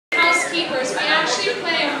keepers. We actually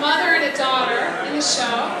play a mother and a daughter in the show.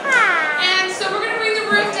 And so we're going to bring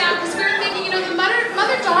the roof down because we were thinking, you know, the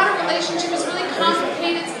mother-daughter relationship is really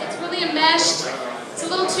complicated. It's really enmeshed. It's a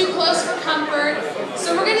little too close for comfort.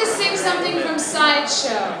 So we're going to sing something from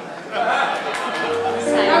Sideshow.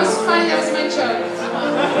 That was funny. That was my joke.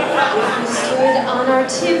 We stood on our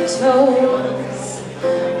tiptoes.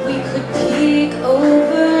 We could peek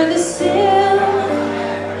over the sill.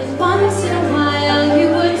 And once in a while you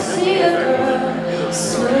would see a girl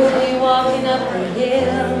slowly walking up the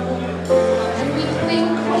hill. And we'd think,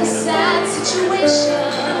 what a sad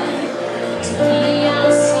situation to be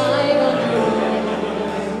outside on your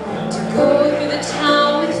own, To go through the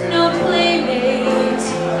town with no playmate,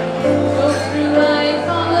 go through life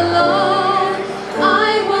all alone.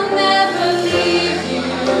 I will never leave you.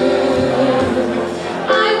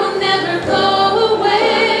 I will never go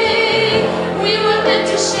away. We were meant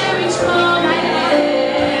to share each moment.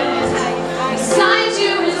 Beside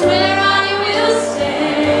you is where I will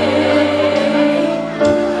stay.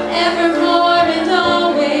 Evermore and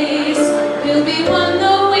always we'll be one,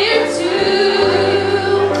 though we're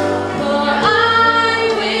two. For I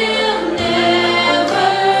will never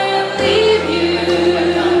leave you.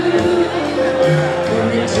 When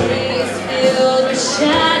the day is filled with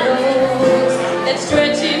shadows that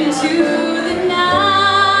stretch into the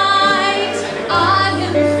night, I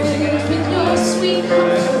am filled with your sweet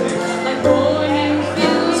comfort. My morning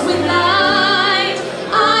fills with light.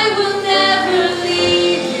 I will never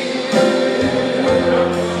leave you.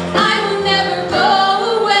 I will never go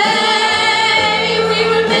away. We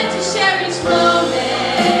were meant to share each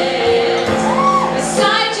moment.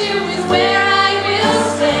 Beside you is where I will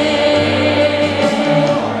stay.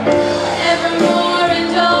 Evermore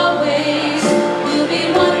and always we'll be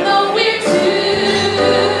one, though we're two.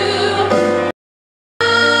 I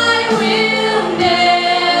will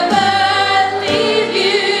never leave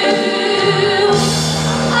you.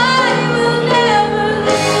 I will never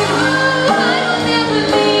leave you. I will never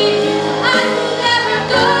leave you. I will never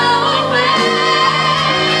go away.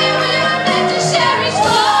 We were meant to share each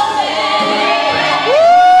moment.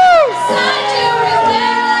 Beside you is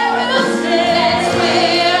where I will stay. That's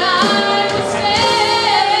where I will stay.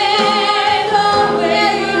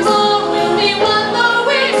 Evermore we'll be one, though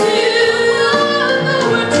we're two.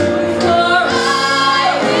 For I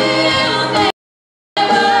will never,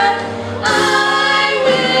 I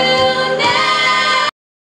will never,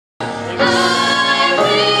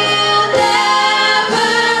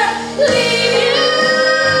 leave you.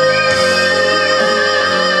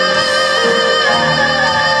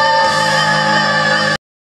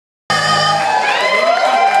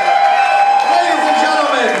 Ladies and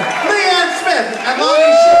gentlemen, Leigh Ann and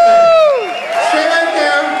Lani. Stay right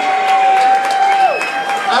there.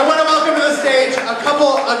 I want to welcome to the stage a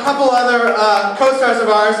couple other co-stars of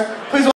ours. Please.